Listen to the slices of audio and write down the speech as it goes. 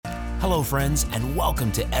Hello, friends, and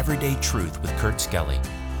welcome to Everyday Truth with Kurt Skelly.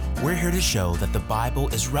 We're here to show that the Bible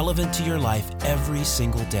is relevant to your life every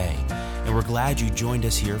single day, and we're glad you joined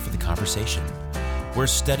us here for the conversation. We're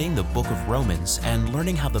studying the book of Romans and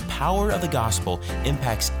learning how the power of the gospel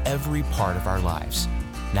impacts every part of our lives.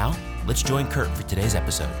 Now, let's join Kurt for today's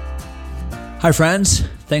episode. Hi, friends.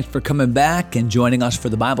 Thanks for coming back and joining us for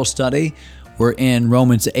the Bible study. We're in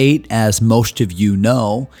Romans 8, as most of you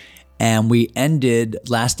know, and we ended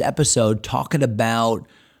last episode talking about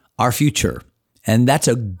our future. And that's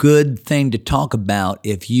a good thing to talk about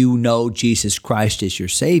if you know Jesus Christ is your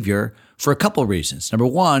Savior for a couple of reasons. Number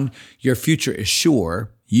one, your future is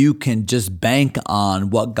sure. You can just bank on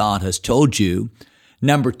what God has told you.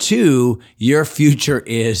 Number two, your future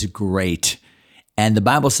is great. And the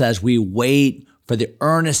Bible says we wait for the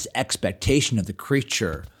earnest expectation of the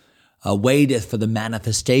creature, waiteth for the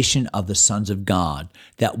manifestation of the sons of God,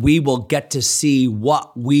 that we will get to see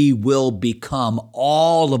what we will become,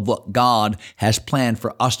 all of what God has planned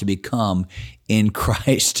for us to become in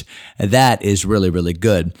Christ. That is really, really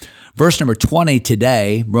good. Verse number 20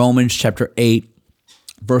 today, Romans chapter 8,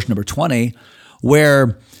 verse number 20,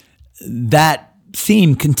 where that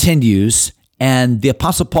theme continues, and the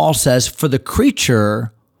Apostle Paul says, "For the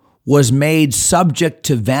creature was made subject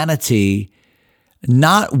to vanity,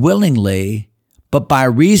 not willingly, but by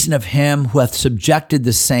reason of him who hath subjected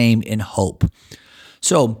the same in hope."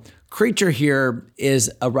 So, creature here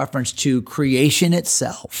is a reference to creation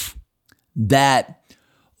itself, that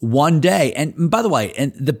one day, and by the way,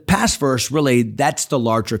 and the past verse, really, that's the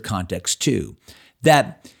larger context too,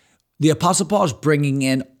 that the Apostle Paul is bringing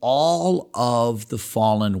in all of the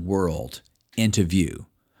fallen world into view.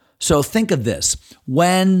 So think of this.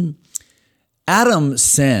 When Adam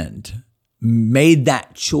sinned, made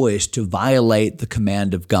that choice to violate the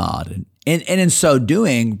command of God, and in so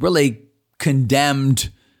doing, really condemned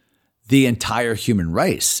the entire human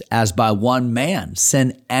race, as by one man,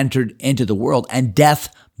 sin entered into the world, and death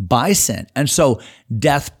by sin. And so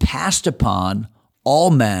death passed upon all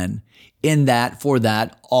men, in that for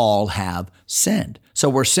that all have sinned. So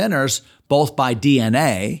we're sinners both by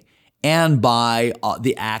DNA and by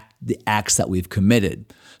the acts that we've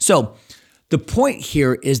committed. So the point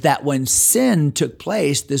here is that when sin took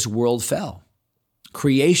place, this world fell.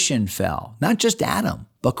 Creation fell. Not just Adam,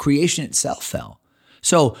 but creation itself fell.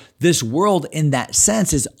 So this world, in that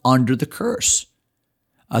sense, is under the curse.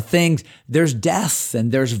 There's death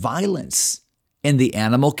and there's violence in the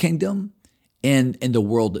animal kingdom, in the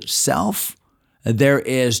world itself. There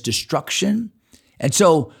is destruction. And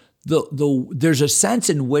so there's a sense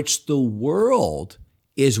in which the world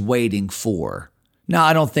is waiting for. Now,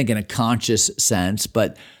 I don't think in a conscious sense,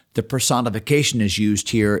 but the personification is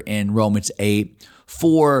used here in Romans 8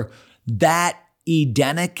 for that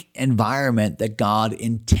Edenic environment that God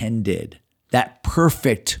intended, that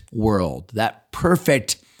perfect world, that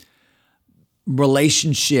perfect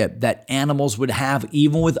relationship that animals would have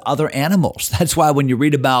even with other animals. That's why when you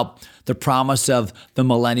read about the promise of the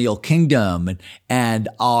millennial kingdom and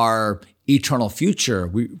our eternal future,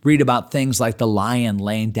 we read about things like the lion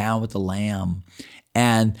laying down with the lamb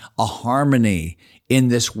and a harmony in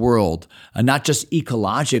this world, not just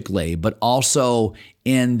ecologically, but also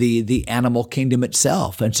in the animal kingdom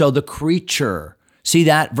itself. And so the creature, see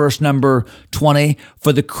that verse number 20,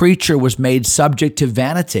 "For the creature was made subject to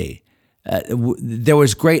vanity." There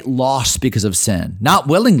was great loss because of sin, not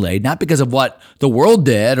willingly, not because of what the world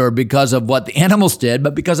did or because of what the animals did,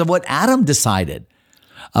 but because of what Adam decided.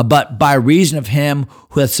 But by reason of him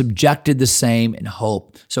who hath subjected the same in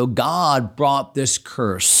hope. So God brought this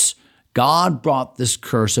curse. God brought this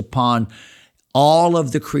curse upon all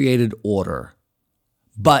of the created order.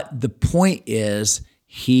 But the point is,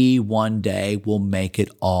 he one day will make it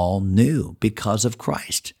all new because of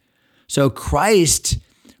Christ. So Christ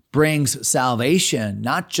brings salvation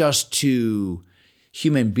not just to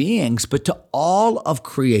human beings, but to all of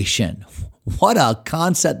creation. What a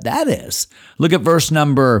concept that is. Look at verse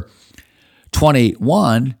number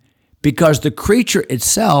 21. "Because the creature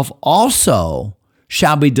itself also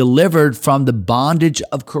shall be delivered from the bondage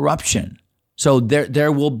of corruption." So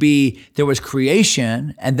there was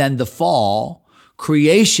creation and then the fall,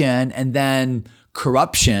 creation and then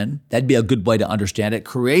corruption. That'd be a good way to understand it.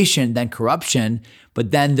 Creation, then corruption, but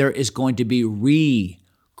then there is going to be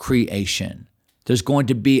recreation. There's going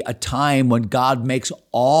to be a time when God makes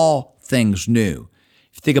all things new.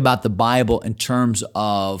 If you think about the Bible in terms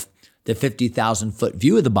of the 50,000-foot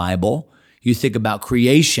view of the Bible, you think about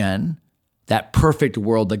creation, that perfect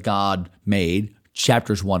world that God made,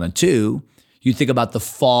 chapters 1 and 2. You think about the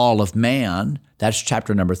fall of man, that's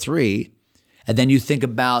chapter number 3. And then you think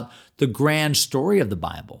about the grand story of the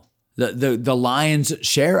Bible, The lion's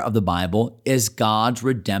share of the Bible is God's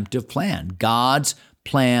redemptive plan, God's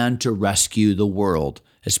plan to rescue the world,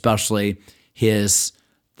 especially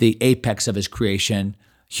the apex of his creation,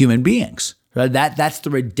 human beings. Right? That's the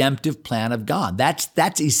redemptive plan of God.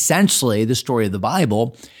 That's essentially the story of the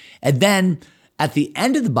Bible. And then at the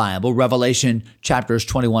end of the Bible, Revelation chapters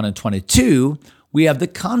 21 and 22, we have the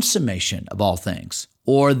consummation of all things,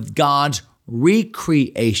 or God's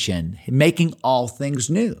recreation, making all things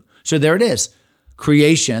new. So there it is,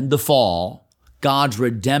 creation, the fall, God's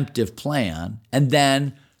redemptive plan, and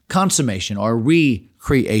then consummation or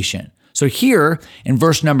recreation. So here in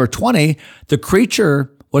verse number 20, the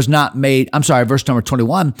creature was not made, verse number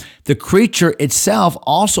 21, the creature itself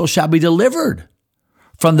also shall be delivered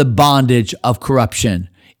from the bondage of corruption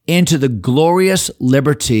into the glorious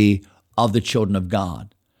liberty of the children of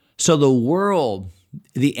God. So the world,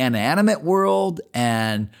 the inanimate world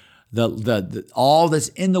and the all that's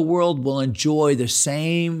in the world will enjoy the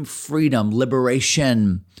same freedom,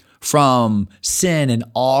 liberation from sin and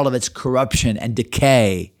all of its corruption and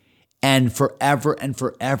decay, and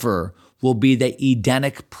forever will be the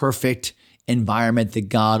Edenic perfect environment that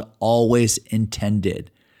God always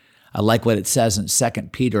intended. I like what it says in 2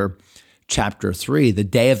 Peter chapter 3, the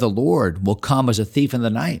day of the Lord will come as a thief in the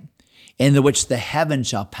night, in the which the heavens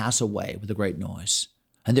shall pass away with a great noise,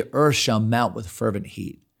 and the earth shall melt with fervent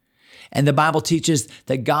heat. And the Bible teaches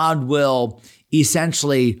that God will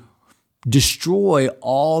essentially destroy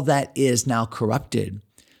all that is now corrupted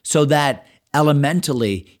so that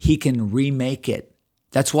elementally he can remake it.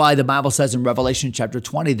 That's why the Bible says in Revelation chapter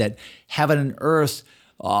 20 that heaven and earth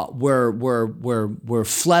were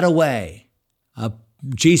fled away.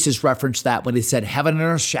 Jesus referenced that when he said, heaven and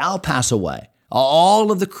earth shall pass away.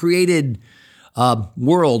 All of the created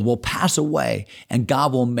world will pass away, and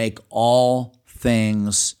God will make all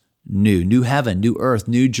things new. New heaven, new earth,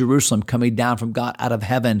 new Jerusalem coming down from God out of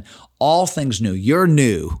heaven. All things new. You're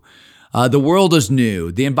new. The world is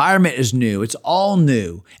new. The environment is new. It's all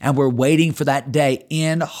new. And we're waiting for that day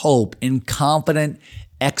in hope, in confident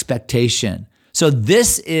expectation. So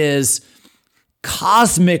this is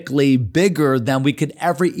cosmically bigger than we could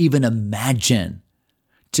ever even imagine.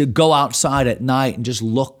 To go outside at night and just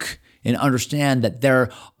look and understand that there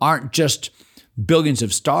aren't just billions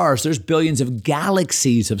of stars, there's billions of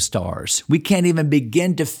galaxies of stars. We can't even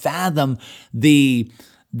begin to fathom the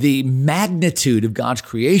magnitude of God's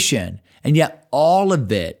creation. And yet all of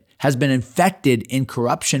it has been infected in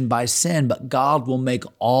corruption by sin, but God will make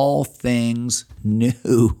all things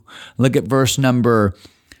new. Look at verse number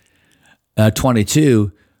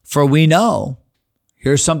 22. For we know,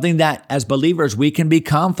 here's something that as believers we can be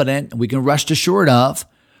confident and we can rest assured of,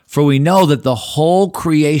 for we know that the whole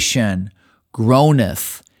creation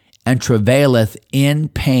groaneth and travaileth in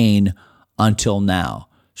pain until now.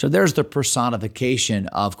 So there's the personification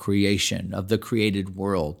of creation, of the created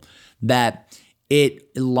world, that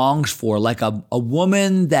it longs for, like a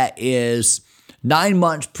woman that is 9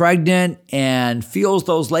 months pregnant and feels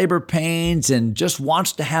those labor pains and just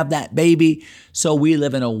wants to have that baby. So we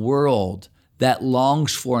live in a world that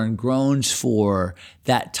longs for and groans for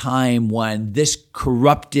that time when this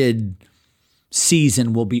corrupted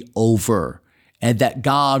season will be over and that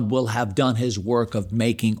God will have done his work of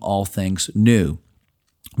making all things new.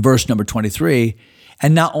 Verse number 23,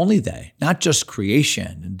 and not only they, not just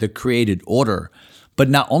creation, the created order, but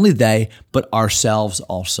not only they, but ourselves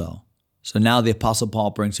also. So now the Apostle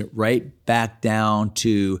Paul brings it right back down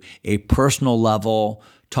to a personal level,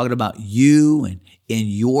 talking about you and in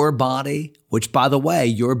your body, which, by the way,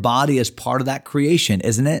 your body is part of that creation,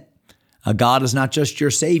 isn't it? God is not just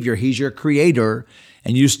your Savior, he's your creator,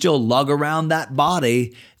 and you still lug around that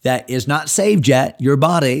body that is not saved yet, your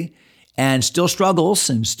body, and still struggles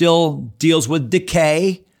and still deals with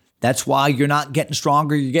decay. That's why you're not getting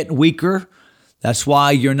stronger, you're getting weaker. That's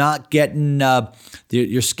why you're not getting,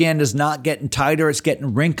 your skin is not getting tighter, it's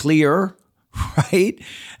getting wrinklier, right?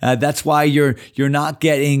 That's why you're not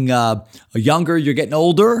getting younger, you're getting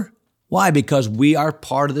older. Why? Because we are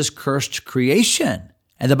part of this cursed creation.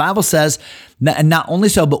 And the Bible says, and not only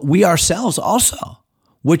so, but we ourselves also,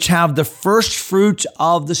 which have the first fruits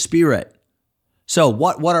of the Spirit. So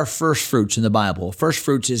what are first fruits in the Bible? First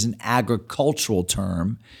fruits is an agricultural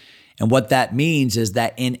term. And what that means is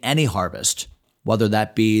that in any harvest, whether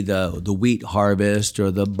that be the wheat harvest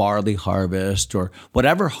or the barley harvest or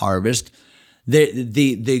whatever harvest,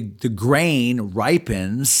 the grain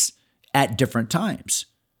ripens at different times.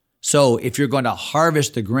 So if you're going to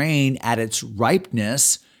harvest the grain at its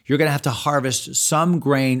ripeness, you're going to have to harvest some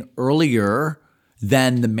grain earlier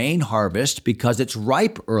than the main harvest because it's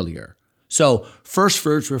ripe earlier. So first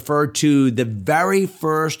fruits refer to the very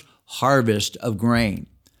first harvest of grain.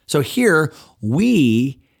 So here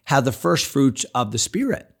we have the first fruits of the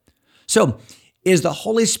Spirit. So is the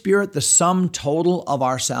Holy Spirit the sum total of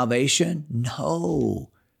our salvation?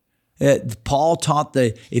 No. Paul taught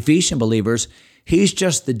the Ephesian believers, he's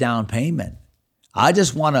just the down payment.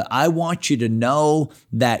 I want you to know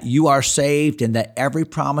that you are saved and that every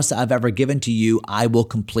promise I've ever given to you, I will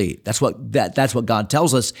complete. That's what God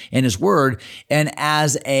tells us in his word. And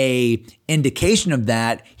as a indication of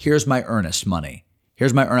that, here's my earnest money.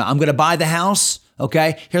 I'm going to buy the house.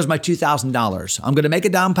 Okay, here's my $2,000. I'm going to make a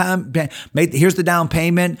down payment. Here's the down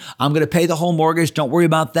payment. I'm going to pay the whole mortgage. Don't worry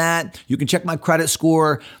about that. You can check my credit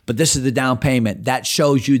score, but this is the down payment. That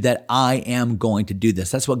shows you that I am going to do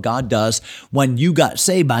this. That's what God does when you got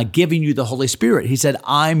saved by giving you the Holy Spirit. He said,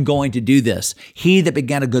 I'm going to do this. He that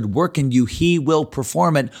began a good work in you, he will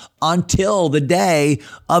perform it until the day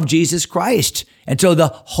of Jesus Christ. And so the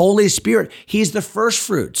Holy Spirit, he's the first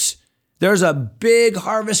fruits. There's a big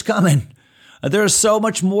harvest coming. There's so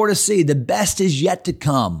much more to see. The best is yet to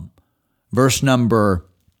come. Verse number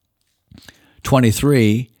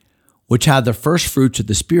 23, which have the first fruits of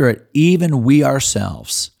the Spirit, even we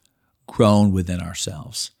ourselves, groan within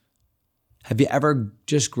ourselves. Have you ever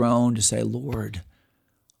just groaned to say, Lord,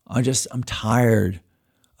 I'm tired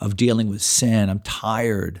of dealing with sin. I'm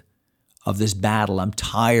tired of this battle. I'm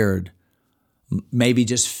tired, maybe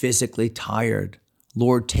just physically tired.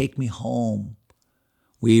 Lord, take me home.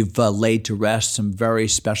 We've laid to rest some very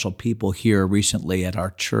special people here recently at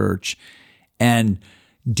our church and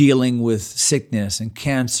dealing with sickness and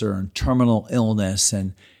cancer and terminal illness.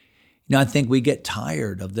 And, I think we get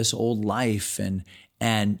tired of this old life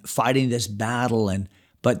and fighting this battle.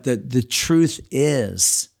 But the truth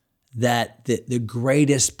is that the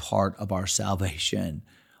greatest part of our salvation,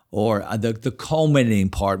 or the culminating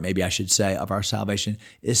part, maybe I should say, of our salvation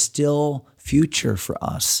is still future for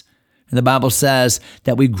us. And the Bible says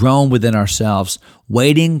that we groan within ourselves,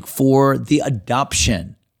 waiting for the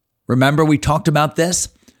adoption. Remember, we talked about this?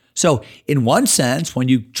 So in one sense, when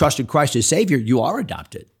you trusted Christ as Savior, you are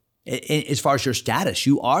adopted. As far as your status,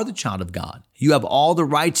 you are the child of God. You have all the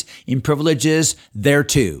rights and privileges there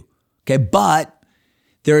too. Okay, but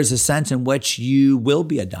there is a sense in which you will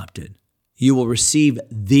be adopted. You will receive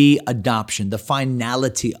the adoption, the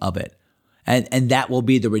finality of it. And that will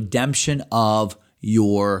be the redemption of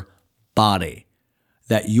your body,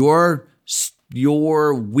 that your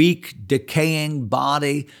weak, decaying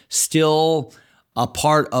body, still a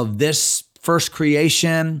part of this first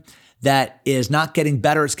creation that is not getting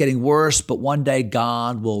better, it's getting worse, but one day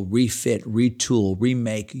God will refit, retool,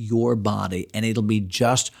 remake your body, and it'll be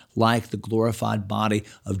just like the glorified body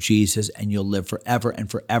of Jesus, and you'll live forever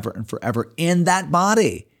and forever and forever in that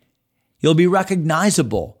body. You'll be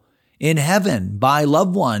recognizable in heaven by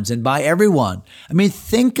loved ones and by everyone. I mean,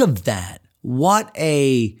 think of that. What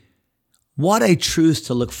a truth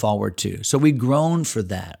to look forward to. So we groan for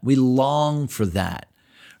that. We long for that.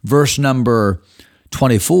 Verse number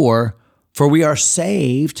 24, for we are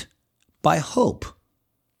saved by hope.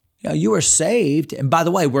 You are saved. And by the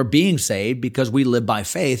way, we're being saved because we live by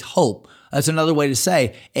faith, hope. That's another way to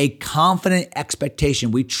say a confident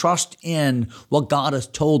expectation. We trust in what God has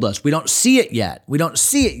told us. We don't see it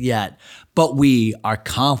yet. But we are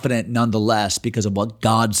confident nonetheless because of what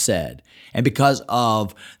God said and because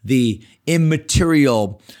of the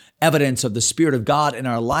immaterial evidence of the Spirit of God in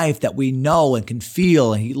our life that we know and can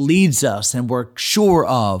feel, and He leads us and we're sure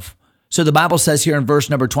of. So the Bible says here in verse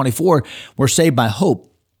number 24, we're saved by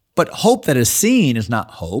hope. But hope that is seen is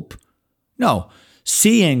not hope. No,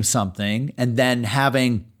 seeing something and then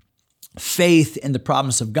having faith in the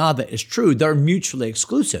promise of God that is true, they're mutually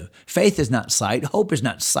exclusive. Faith is not sight. Hope is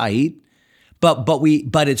not sight, but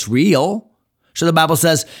it's real. So the Bible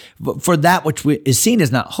says, for that which is seen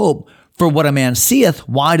is not hope. For what a man seeth,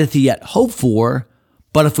 why doth he yet hope for?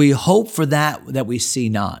 But if we hope for that we see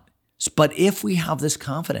not. But if we have this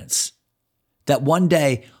confidence that one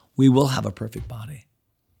day we will have a perfect body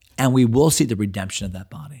and we will see the redemption of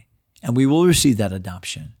that body and we will receive that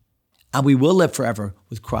adoption and we will live forever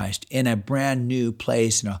with Christ in a brand new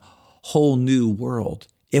place, in a whole new world.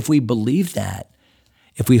 If we believe that,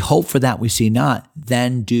 if we hope for that we see not,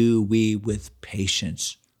 then do we with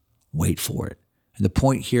patience wait for it. And the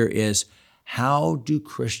point here is, how do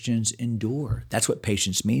Christians endure? That's what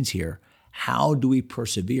patience means here. How do we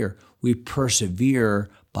persevere? We persevere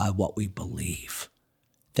by what we believe,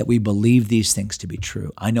 that we believe these things to be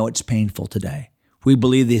true. I know it's painful today. We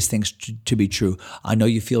believe these things to be true. I know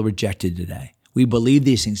you feel rejected today. We believe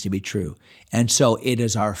these things to be true. And so it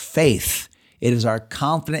is our faith, it is our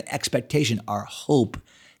confident expectation, our hope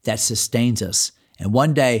that sustains us. And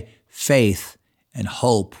one day, faith and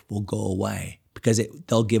hope will go away because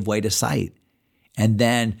they'll give way to sight. And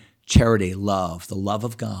then charity, love, the love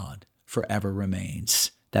of God forever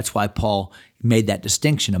remains. That's why Paul made that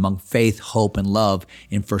distinction among faith, hope, and love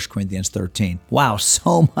in 1 Corinthians 13. Wow,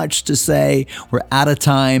 so much to say. We're out of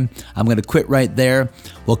time. I'm going to quit right there.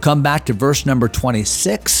 We'll come back to verse number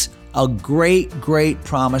 26. A great, great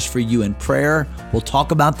promise for you in prayer. We'll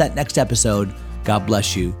talk about that next episode. God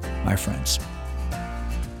bless you, my friends.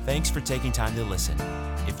 Thanks for taking time to listen.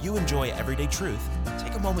 If you enjoy Everyday Truth,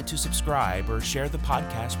 take a moment to subscribe or share the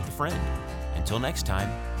podcast with a friend. Until next time,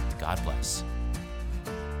 God bless.